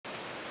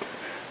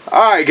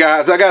Alright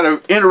guys, I got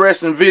an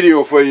interesting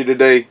video for you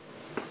today.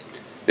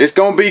 It's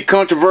gonna be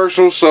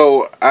controversial,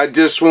 so I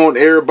just want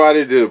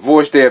everybody to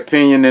voice their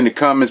opinion in the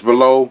comments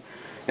below.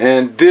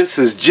 And this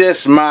is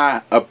just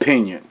my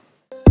opinion.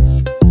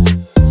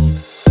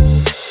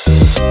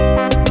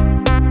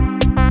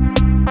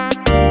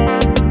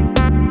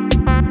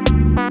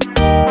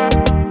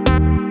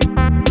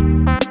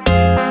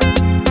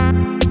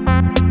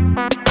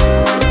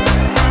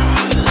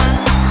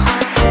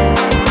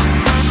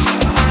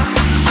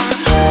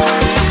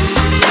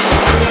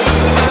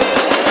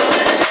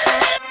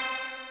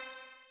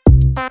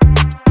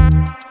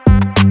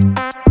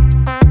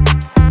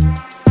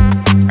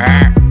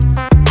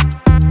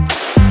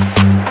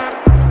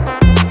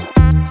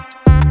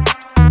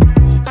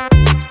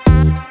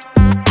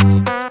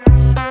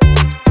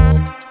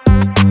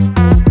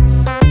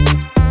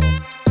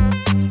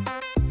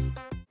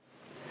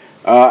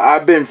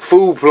 I've been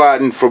food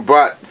plotting for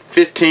about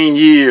 15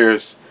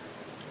 years,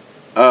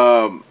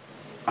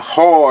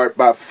 hard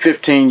about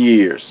 15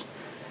 years.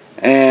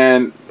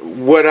 And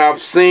what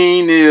I've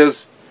seen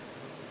is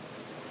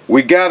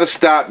we got to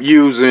stop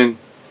using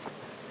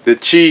the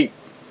cheap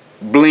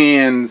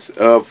blends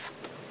of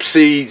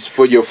seeds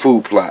for your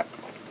food plot.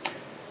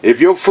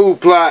 If your food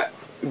plot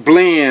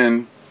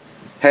blend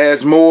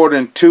has more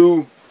than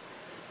 2,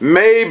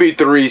 maybe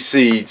 3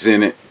 seeds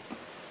in it,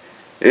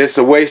 it's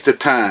a waste of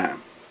time.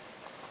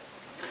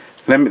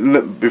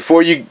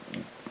 Before you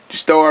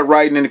start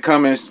writing in the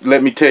comments,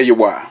 let me tell you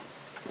why.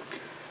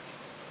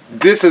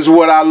 This is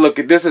what I look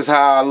at. This is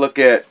how I look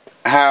at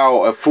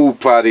how a food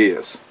plot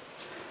is.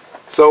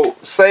 So,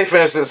 say for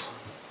instance,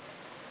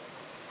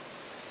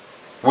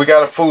 we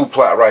got a food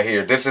plot right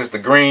here. This is the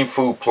green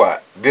food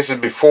plot. This is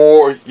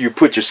before you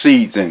put your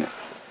seeds in it.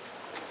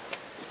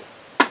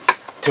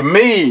 To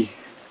me,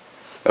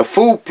 a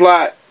food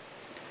plot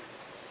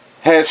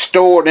has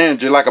stored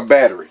energy like a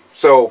battery.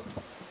 So,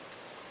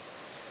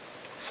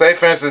 say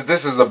for instance,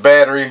 this is a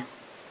battery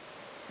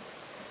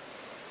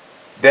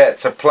that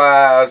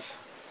supplies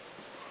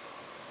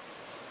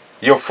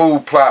your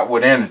food plot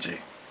with energy.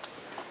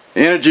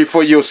 Energy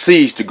for your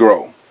seeds to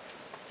grow.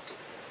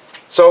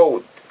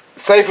 So,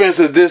 say for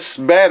instance, this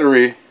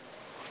battery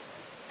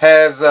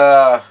has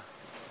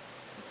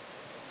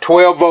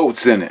 12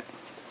 volts in it.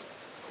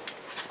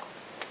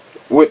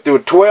 With the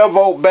 12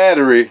 volt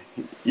battery,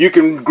 you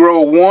can grow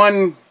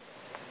one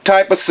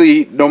type of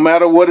seed, no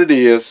matter what it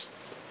is.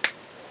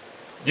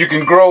 You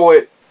can grow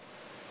it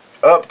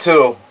up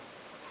to,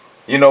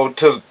 you know,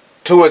 to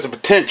its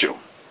potential.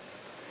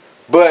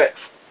 But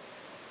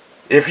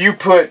if you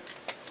put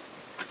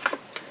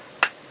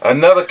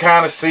another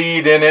kind of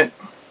seed in it,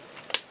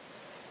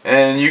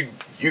 and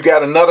you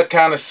got another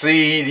kind of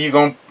seed you're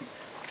gonna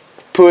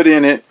put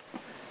in it,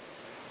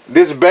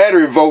 this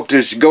battery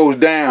voltage goes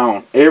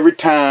down every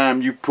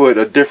time you put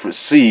a different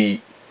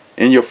seed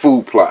in your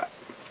food plot.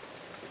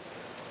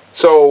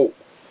 So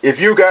if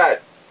you got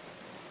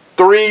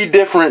 3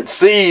 different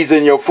seeds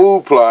in your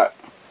food plot,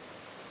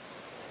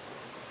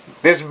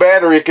 this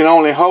battery can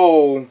only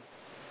hold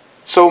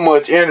so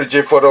much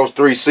energy for those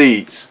 3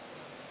 seeds.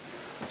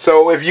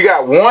 So if you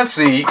got 1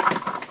 seed,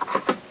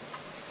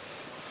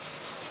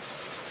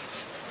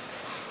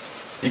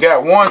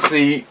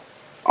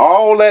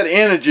 all that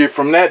energy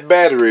from that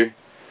battery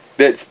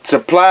that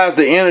supplies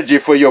the energy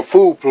for your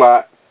food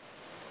plot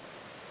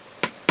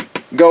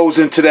goes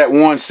into that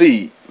 1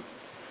 seed.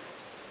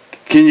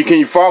 Can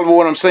you follow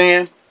what I'm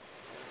saying?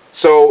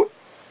 So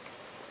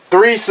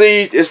 3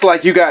 seeds, it's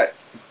like you got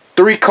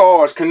 3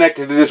 cars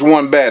connected to this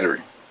 1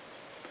 battery.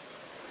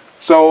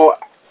 So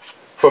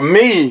for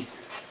me,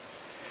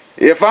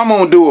 if I'm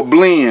gonna do a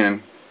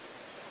blend,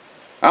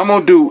 I'm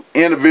gonna do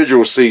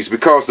individual seeds,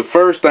 because the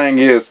first thing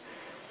is,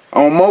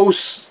 on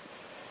most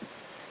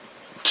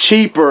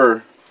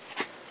cheaper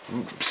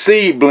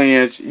seed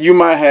blends, you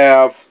might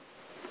have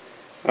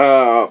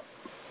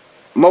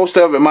most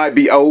of it might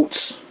be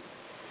oats.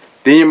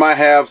 Then you might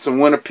have some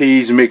winter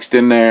peas mixed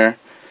in there.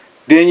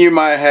 Then you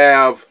might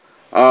have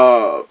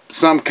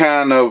some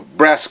kind of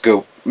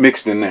brassica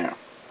mixed in there.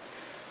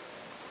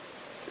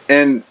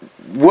 And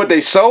what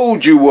they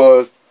sold you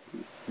was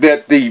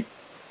that the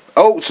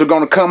oats are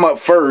going to come up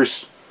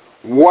first,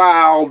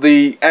 while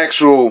the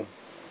actual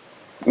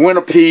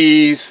winter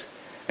peas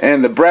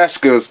and the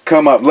brassicas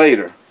come up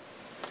later.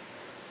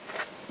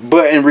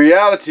 But in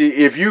reality,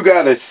 if you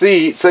got a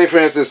seed, say for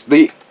instance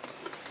the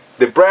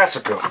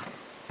brassica,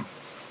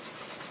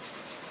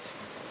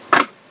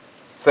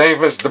 say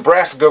if it's the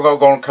brassica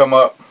gonna come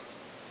up,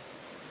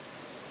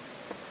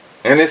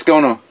 and it's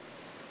gonna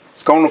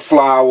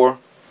flower,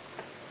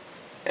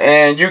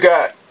 and you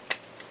got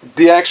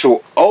the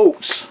actual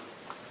oats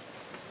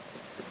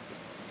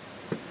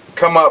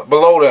come up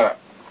below that.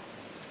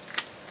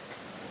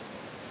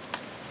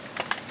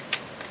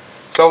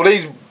 So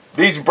these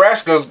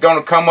brassicas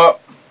gonna come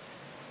up,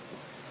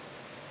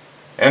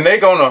 and they're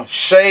gonna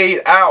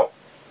shade out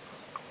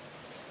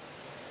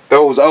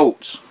those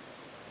oats.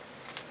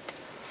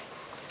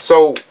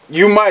 So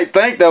you might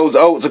think those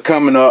oats are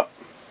coming up,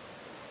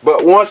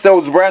 But once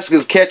those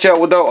brassicas catch up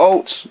with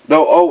those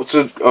oats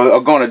are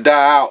going to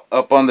die out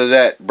up under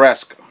that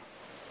brassica.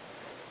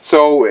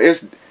 So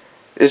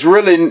it's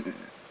really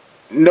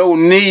no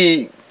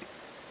need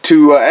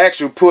to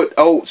actually put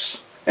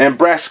oats and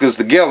brassicas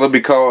together,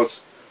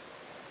 because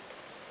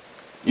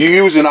you're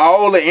using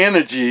all the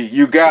energy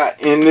you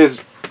got in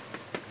this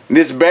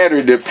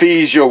battery that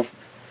feeds your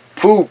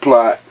food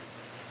plot.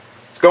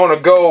 It's going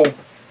to go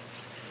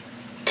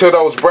to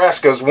those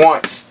brassicas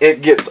once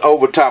it gets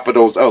over top of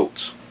those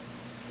oats.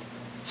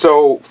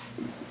 So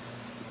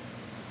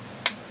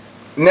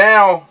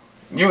now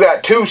you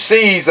got 2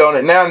 seeds on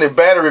it. Now the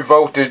battery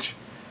voltage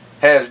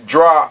has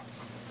dropped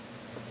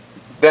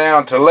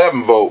down to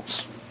 11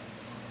 volts.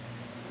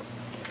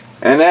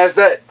 And as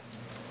that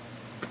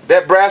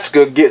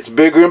brassica gets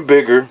bigger and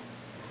bigger,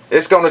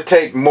 it's going to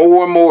take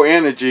more and more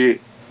energy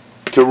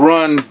to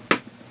run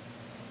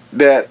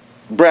that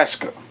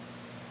brassica.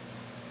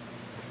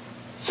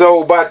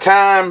 So by the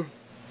time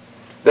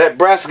that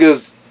brassica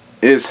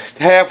is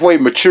halfway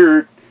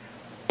matured,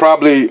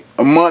 probably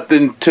a month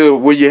into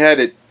where you had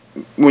it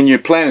when you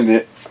planted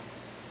it,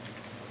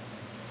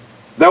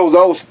 those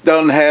oats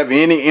don't have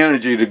any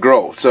energy to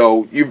grow.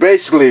 So you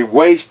basically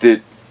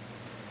wasted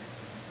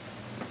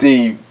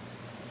I'm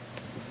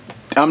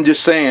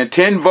just saying,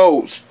 10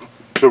 volts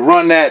to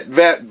run that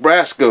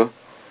brassica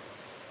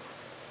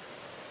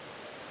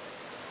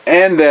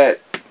and that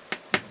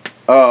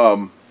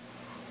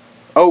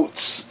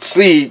oats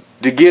seed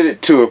to get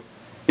it to,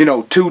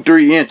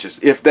 2-3 inches,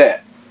 if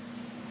that.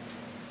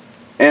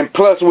 And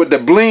plus with the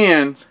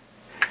blends,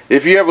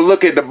 if you ever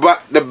look at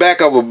the back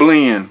of a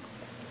blend,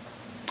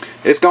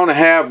 it's going to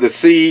have the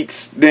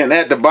seeds. Then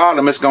at the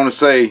bottom it's going to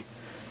say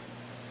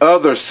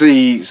other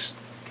seeds,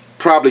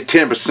 probably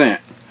 10%.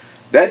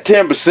 That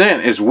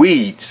 10% is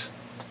weeds.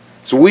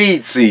 It's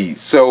weed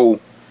seeds.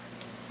 So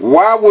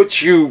why would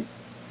you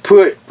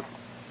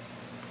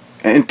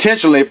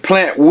intentionally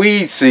plant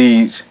weed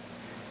seeds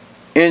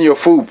in your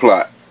food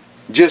plot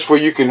just for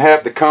you can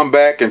have to come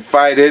back and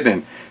fight it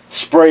and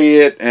spray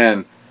it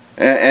and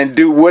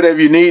do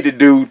whatever you need to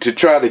do to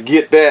try to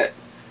get that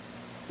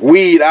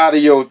weed out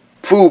of your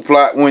food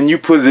plot when you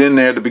put it in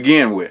there to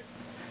begin with,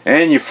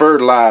 and you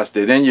fertilized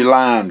it and you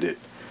limed it?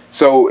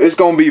 So it's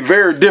going to be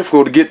very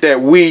difficult to get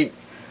that weed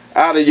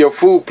out of your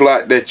food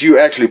plot that you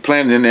actually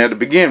planted in there to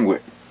begin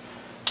with.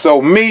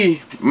 So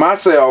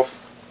myself,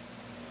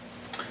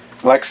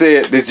 like I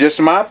said, it's just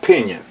my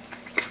opinion.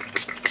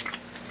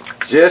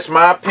 Just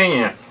my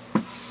opinion.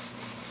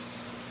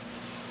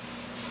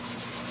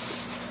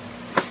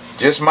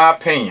 Just my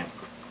opinion.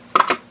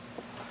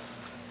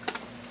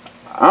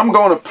 I'm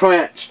going to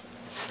plant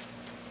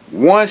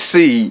 1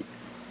 seed,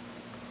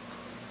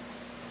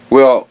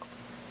 well,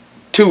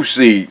 2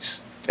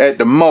 seeds at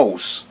the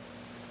most.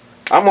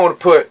 I'm going to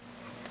put,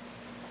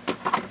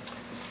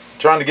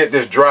 trying to get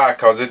this dry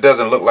because it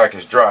doesn't look like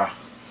it's dry.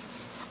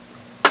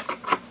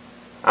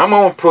 I'm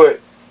going to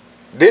put,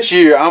 this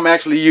year I'm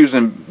actually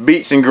using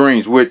beets and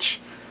greens, which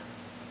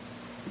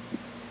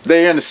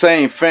they're in the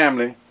same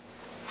family.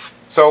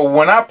 So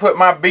when I put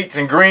my beets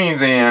and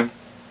greens in,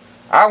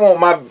 I want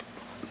my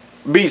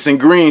beets and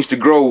greens to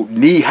grow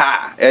knee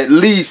high, at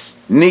least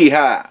knee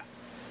high.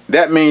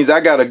 That means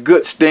I got a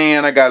good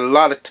stand, I got a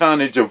lot of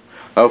tonnage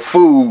of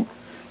food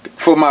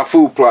for my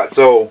food plot.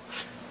 So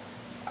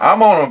I'm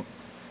gonna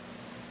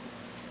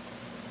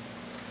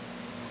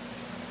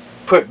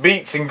put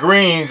beets and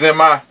greens in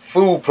my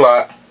food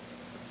plot,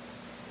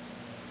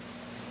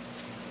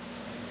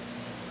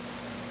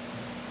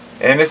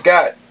 and it's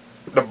got,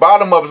 the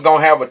bottom of it's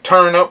gonna have a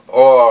turnip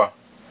or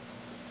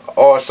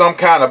some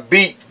kind of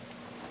beet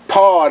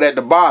pod at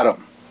the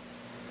bottom.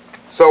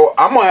 So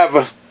I'm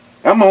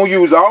gonna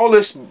use all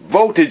this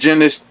voltage in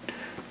this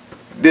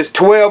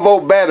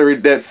 12-volt battery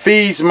that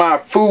feeds my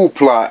food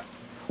plot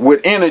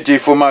with energy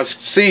for my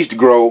seeds to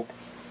grow.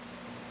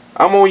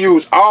 I'm gonna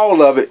use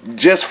all of it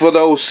just for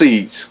those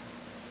seeds.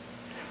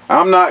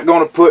 I'm not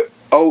gonna put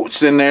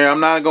oats in there. I'm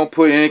not gonna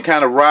put any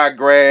kind of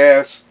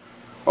ryegrass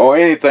or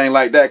anything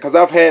like that, because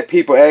I've had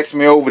people ask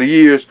me over the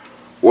years,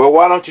 well,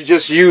 why don't you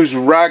just use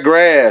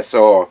ryegrass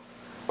or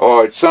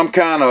some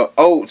kind of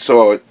oats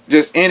or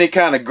just any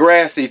kind of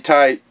grassy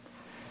type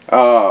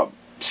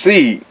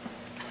seed?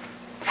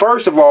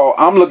 First of all,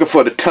 I'm looking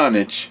for the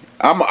tonnage.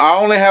 I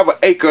only have an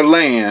acre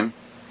land,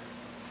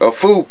 a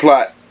food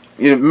plot,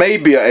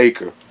 maybe an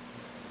acre.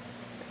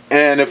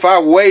 And if I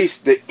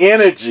waste the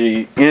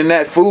energy in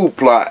that food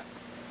plot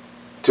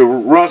to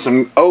run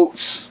some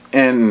oats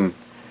and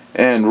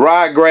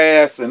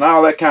ryegrass and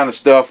all that kind of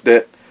stuff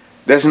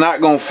that's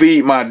not going to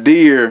feed my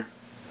deer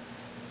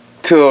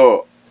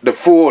to the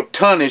full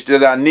tonnage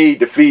that I need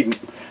to feed.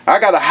 I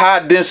got a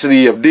high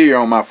density of deer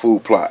on my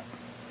food plot.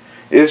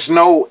 It's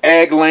no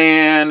ag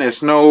land,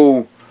 it's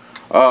no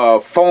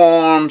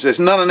farms, it's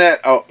none of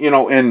that,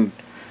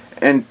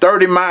 in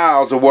 30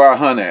 miles of where I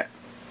hunt at.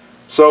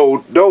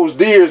 So those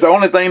deer, the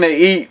only thing they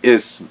eat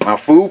is my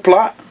food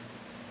plot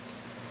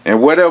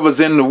and whatever's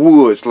in the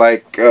woods,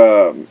 like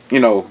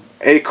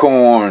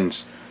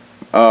acorns,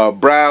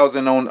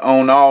 browsing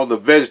on all the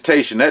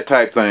vegetation, that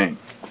type thing.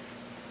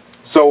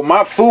 So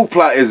my food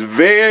plot is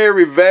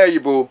very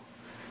valuable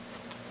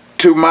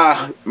to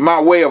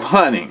my way of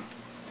hunting.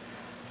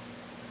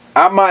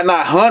 I might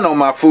not hunt on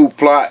my food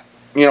plot,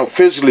 you know,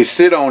 physically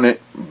sit on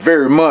it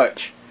very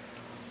much,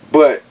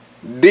 but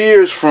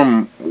deers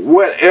from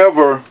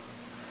whatever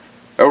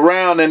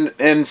around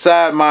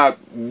inside my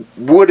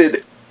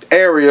wooded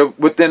area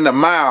within the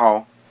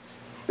mile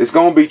is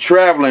going to be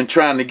traveling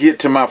trying to get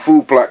to my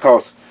food plot,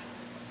 cause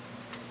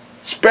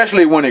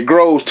especially when it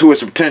grows to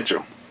its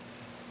potential.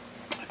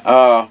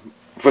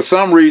 For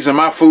some reason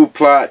my food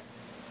plot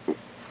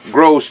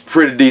grows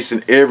pretty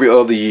decent every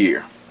other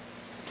year.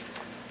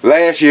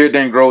 Last year it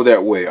didn't grow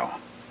that well.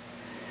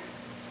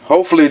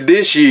 Hopefully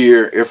this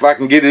year, if I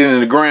can get it in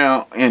the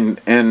ground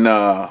in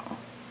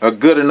a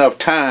good enough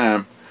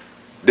time,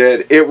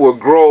 that it will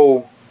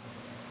grow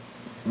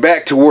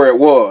back to where it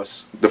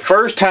was. The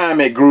first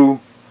time it grew,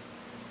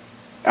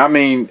 I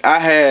mean, I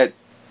had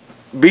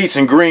beets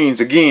and greens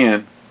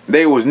again.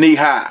 They was knee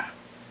high.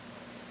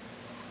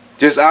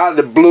 Just out of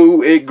the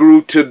blue, it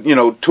grew to, you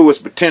know, to its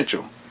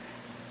potential.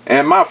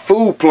 And my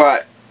food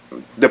plot,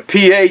 the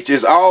pH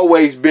has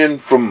always been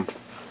from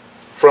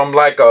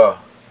like a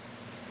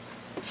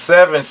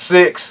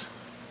 7.6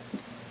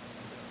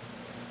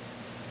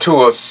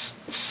 to a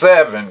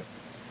 7.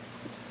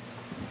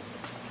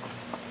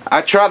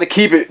 I try to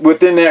keep it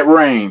within that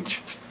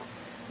range.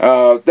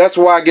 That's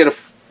why I get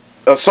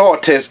a soil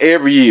test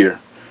every year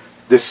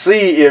to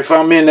see if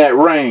I'm in that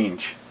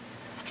range.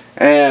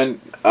 And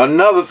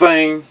another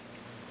thing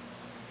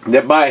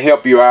that might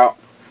help you out,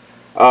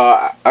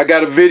 I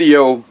got a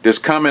video that's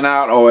coming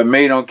out, or it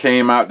may not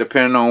came out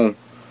depending on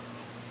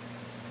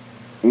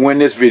when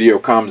this video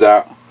comes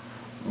out,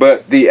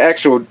 but the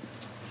actual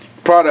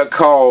product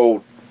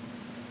called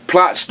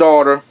Plot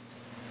Starter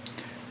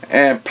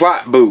and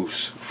Plot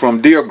Boost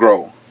from Deer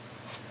Grow.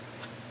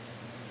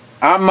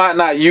 I might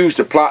not use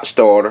the Plot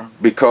Starter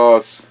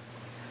because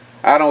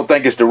I don't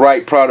think it's the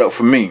right product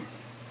for me,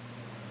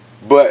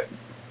 but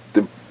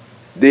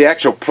the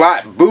actual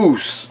Plot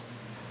Boost,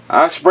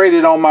 I sprayed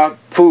it on my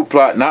food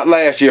plot, not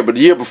last year, but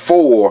the year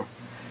before,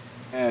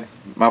 and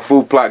my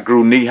food plot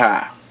grew knee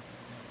high.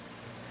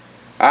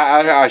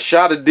 I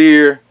shot a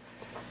deer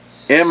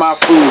in my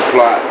food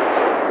plot,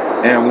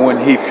 and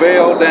when he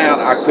fell down,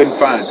 I couldn't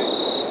find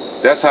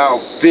it. That's how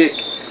thick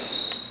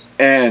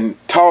and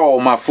tall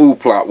my food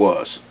plot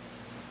was.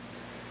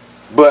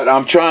 But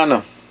I'm trying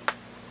to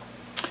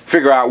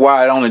figure out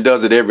why it only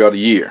does it every other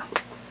year.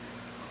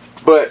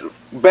 But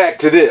back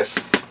to this,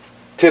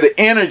 to the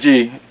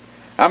energy.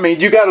 I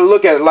mean, you got to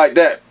look at it like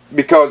that,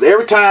 because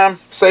every time,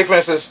 say for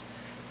instance,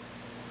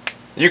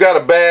 you got a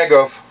bag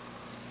of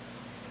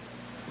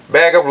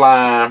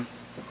lime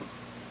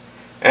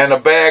and a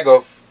bag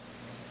of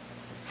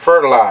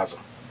fertilizer.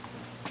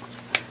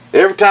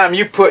 Every time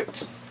you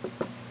put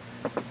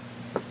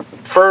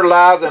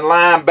fertilizer and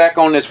lime back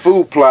on this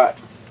food plot,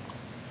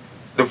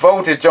 the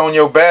voltage on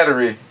your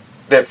battery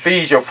that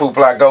feeds your food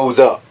plot goes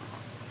up.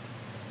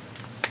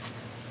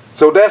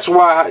 So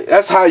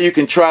that's how you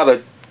can try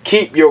to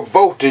keep your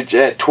voltage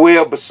at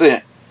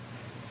 12%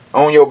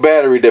 on your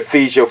battery that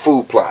feeds your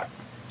food plot.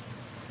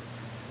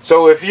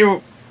 So if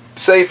you,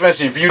 say for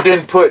instance, if you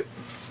didn't put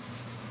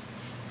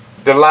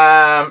the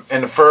lime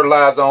and the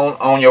fertilizer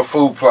on your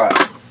food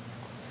plot,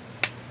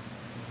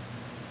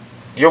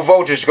 your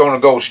voltage is going to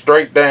go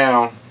straight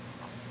down.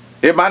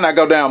 It might not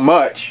go down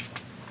much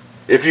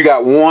if you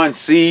got one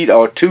seed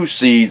or two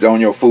seeds on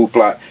your food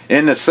plot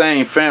in the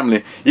same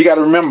family. You got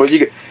to remember,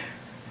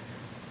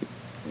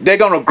 they're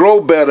going to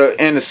grow better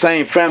in the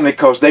same family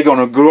because they're going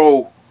to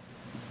grow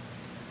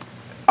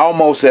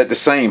almost at the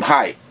same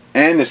height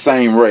and the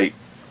same rate.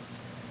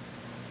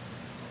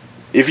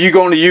 If you're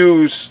going to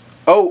use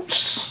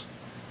oats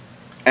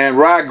and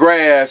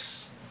ryegrass,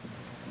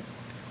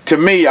 to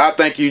me, I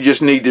think you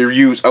just need to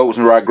use oats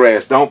and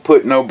ryegrass. Don't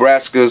put no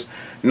brassicas,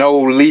 no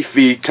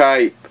leafy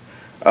type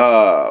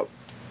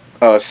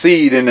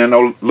seed in there,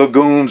 no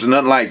legumes,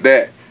 nothing like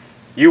that.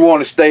 You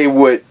want to stay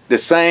with the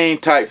same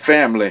type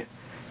family,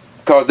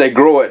 because they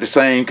grow at the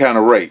same kind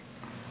of rate,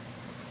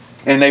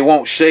 and they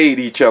won't shade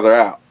each other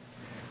out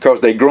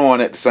because they're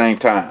growing at the same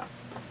time.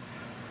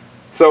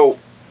 So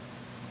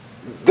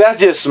that's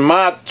just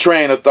my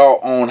train of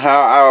thought on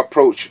how I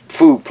approach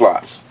food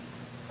plots.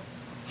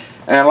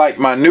 And like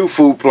my new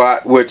food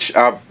plot, which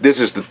this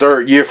is the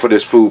 3rd year for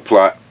this food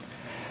plot,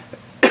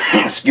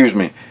 excuse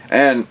me,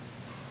 and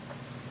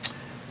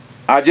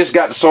I just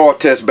got the soil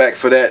test back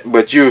for that,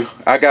 but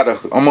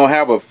I'm gonna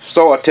have a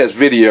soil test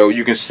video.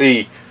 You can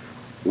see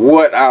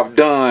what I've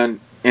done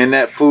in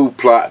that food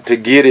plot to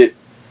get it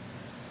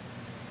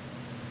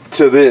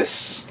to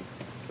this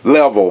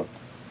level,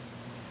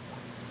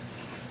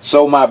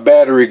 so my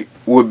battery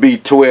would be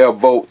 12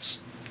 volts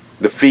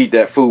to feed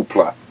that food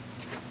plot.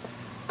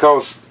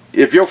 Because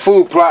if your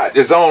food plot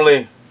is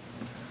only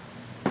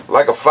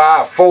like a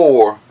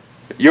 5.4,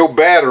 your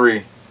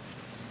battery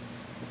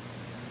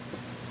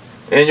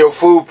in your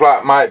food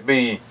plot might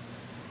be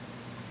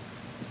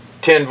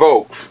 10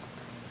 volts.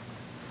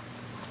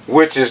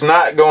 which is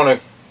not going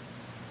to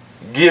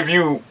give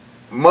you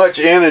much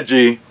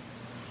energy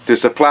to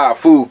supply a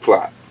food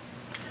plot.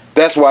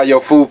 That's why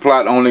your food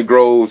plot only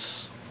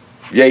grows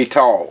yay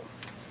tall.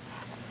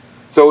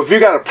 So if you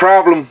got a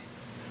problem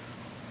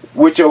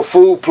with your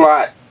food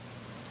plot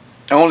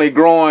only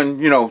growing,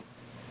 you know,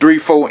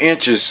 3-4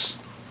 inches,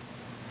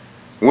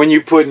 when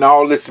you putting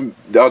all this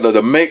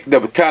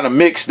the kind of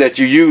mix that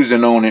you're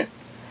using on it,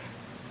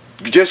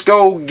 just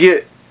go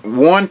get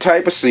one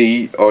type of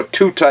seed or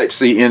 2 type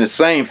seed in the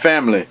same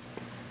family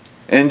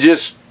and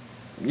just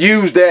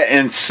use that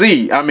and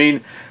see. I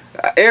mean,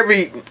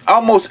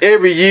 almost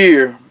every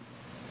year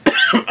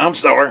I'm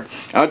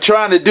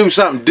trying to do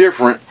something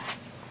different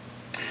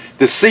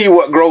to see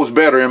what grows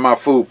better in my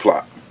food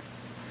plot.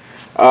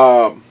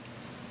 Like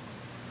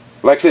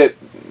I said,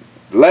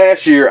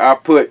 last year I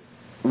put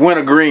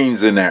winter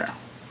greens in there.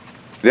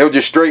 They were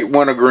just straight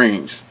winter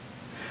greens.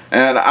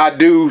 And I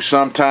do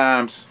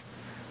sometimes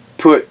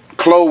put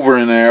clover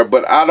in there,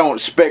 but I don't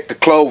expect the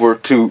clover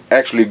to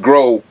actually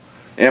grow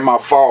in my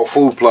fall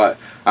food plot.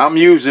 I'm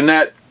using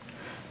that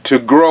to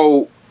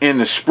grow in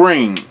the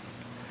spring.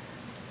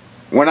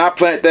 When I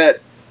plant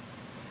that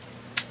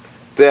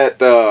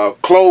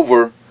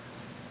clover,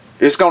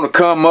 it's going to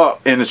come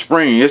up in the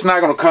spring. It's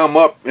not going to come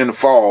up in the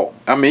fall.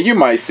 I mean, you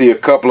might see a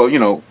couple of, you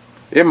know,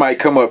 it might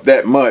come up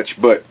that much,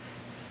 but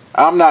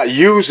I'm not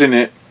using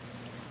it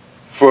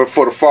for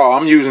the fall.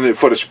 I'm using it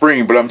for the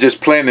spring, but I'm just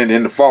planting it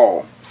in the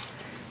fall.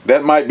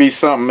 That might be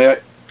something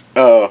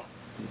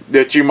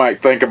that you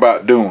might think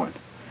about doing.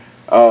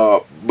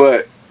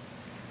 But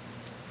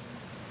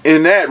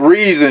in that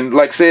reason,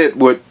 like I said,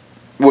 with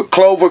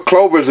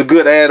clover is a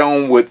good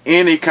add-on with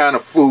any kind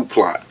of food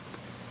plot,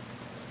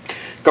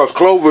 because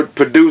clover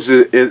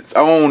produces its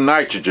own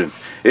nitrogen.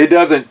 It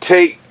doesn't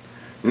take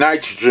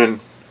nitrogen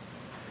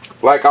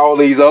like all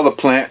these other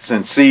plants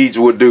and seeds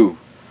would do,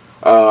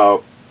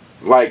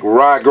 like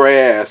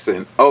ryegrass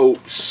and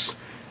oats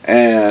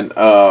and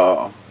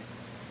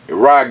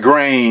rye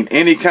grain,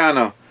 any kind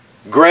of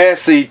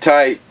grassy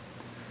type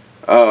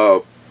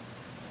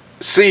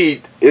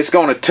seed. It's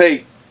going to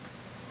take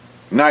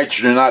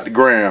nitrogen out the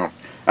ground.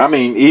 I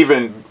mean,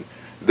 even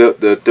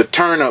the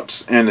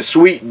turnips and the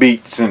sweet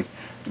beets and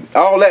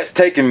all that's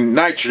taking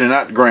nitrogen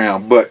out the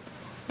ground, but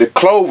the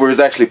clover is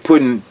actually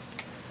putting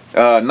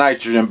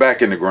nitrogen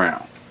back in the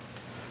ground.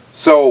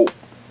 So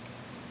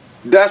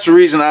that's the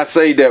reason I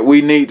say that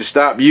we need to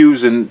stop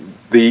using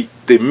the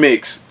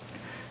mix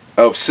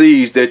of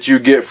seeds that you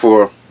get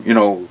for, you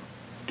know,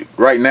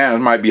 right now it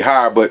might be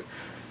higher, but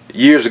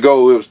years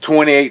ago it was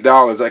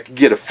 $28. I could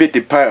get a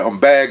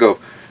 50-pound bag of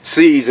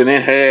seeds, and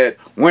it had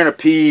winter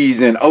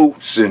peas and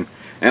oats and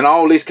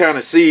all these kind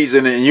of seeds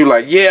in it, and you're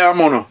like,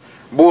 yeah,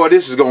 boy,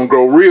 this is gonna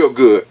grow real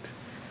good.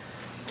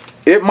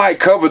 It might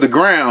cover the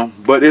ground,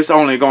 but it's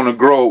only gonna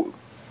grow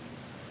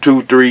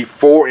 2, 3,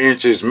 4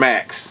 inches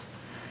max.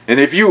 And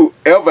if you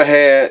ever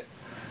had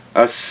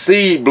a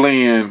seed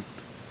blend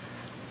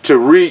to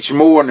reach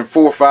more than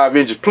 4 or 5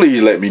 inches,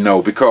 please let me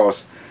know,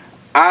 because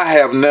I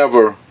have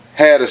never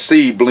had a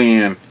seed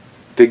blend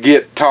to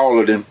get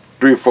taller than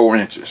 3 or 4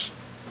 inches.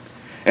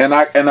 And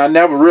I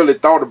never really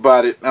thought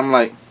about it. I'm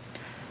like,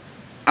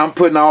 I'm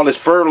putting all this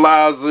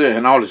fertilizer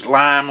and all this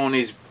lime on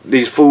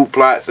these food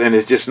plots, and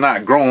it's just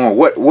not growing.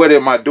 What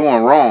am I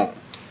doing wrong?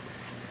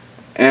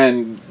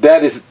 And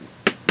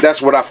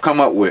that's what I've come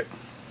up with.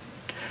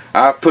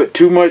 I put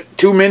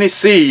too many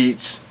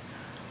seeds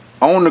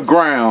on the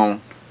ground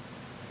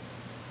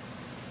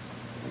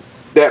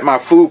that my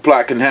food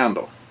plot can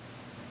handle.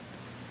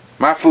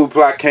 My food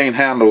plot can't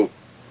handle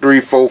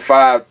 3, 4,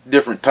 5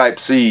 different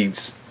type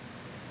seeds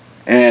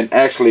and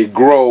actually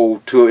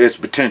grow to its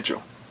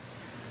potential.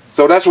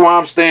 So that's why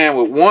I'm staying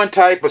with one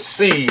type of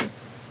seed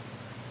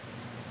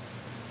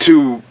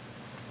to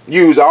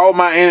use all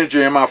my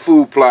energy in my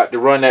food plot to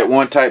run that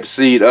one type of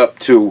seed up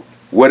to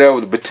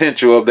whatever the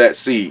potential of that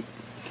seed.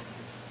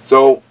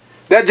 So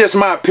that's just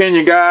my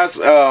opinion, guys.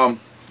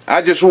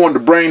 I just wanted to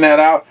bring that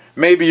out.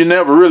 Maybe you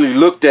never really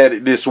looked at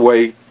it this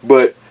way,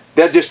 but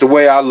that's just the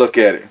way I look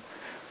at it.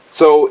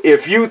 So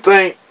if you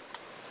think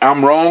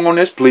I'm wrong on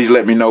this, please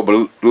let me know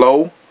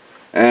below.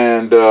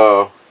 And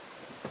other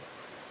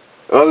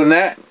than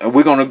that,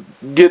 we're gonna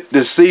get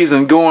this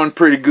season going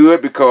pretty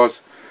good,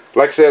 because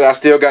like I said, I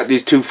still got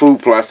these 2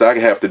 food plots that I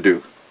have to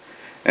do,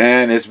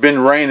 and it's been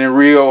raining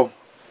real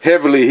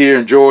heavily here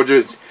in Georgia.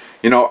 It's,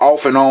 you know,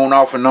 off and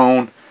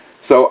on.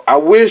 So I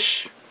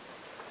wish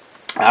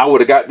I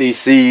would have got these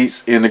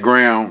seeds in the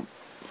ground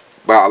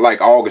by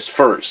like August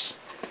 1st.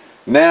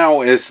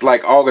 Now it's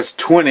like August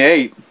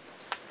 28th,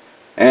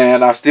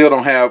 and I still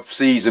don't have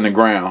seeds in the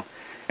ground.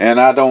 And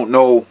I don't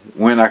know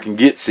when I can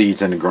get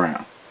seeds in the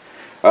ground.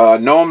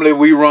 Normally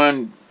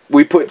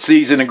we put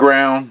seeds in the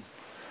ground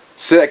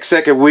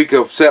second week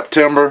of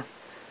September.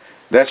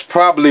 That's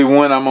probably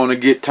when I'm gonna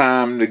get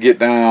time to get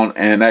down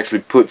and actually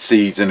put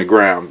seeds in the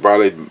ground.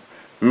 Probably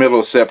middle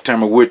of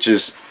September, which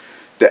is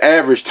the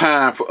average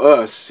time for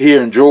us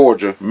here in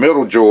Georgia,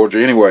 middle Georgia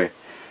anyway.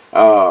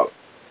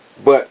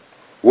 But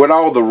with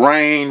all the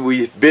rain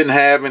we've been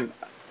having,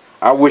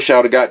 I wish I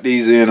would have got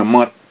these in a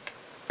month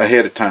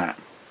ahead of time.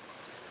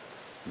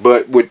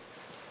 But with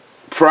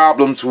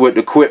problems with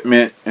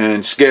equipment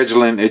and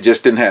scheduling, it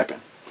just didn't happen.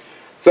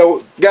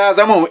 So guys,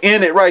 I'm going to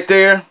end it right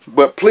there.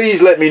 But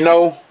please let me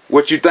know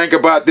what you think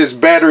about this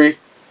battery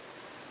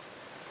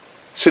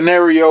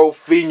scenario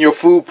feeding your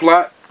food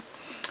plot.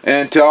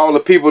 And to all the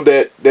people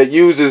that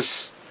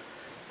uses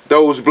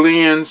those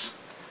blends,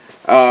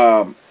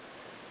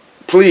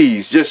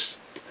 please just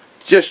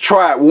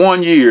try it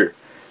 1 year.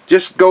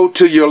 Just go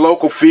to your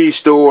local feed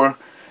store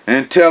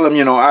and tell them,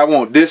 you know, I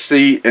want this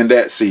seed and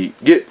that seed.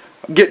 Get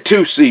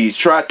 2 seeds.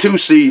 Try 2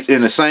 seeds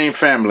in the same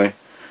family,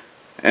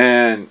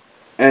 and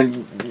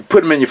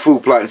put them in your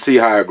food plot and see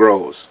how it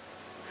grows.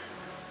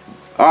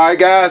 Alright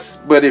guys,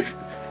 but if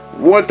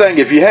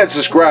you hadn't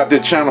subscribed to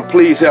the channel,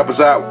 please help us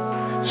out.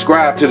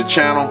 Subscribe to the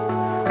channel,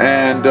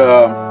 and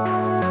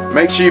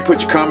make sure you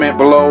put your comment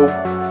below.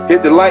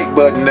 Hit the like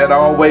button, that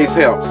always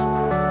helps.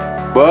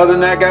 But other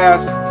than that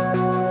guys,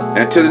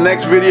 until the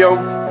next video,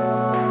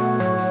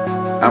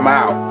 I'm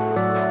out.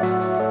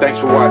 Thanks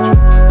for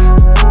watching.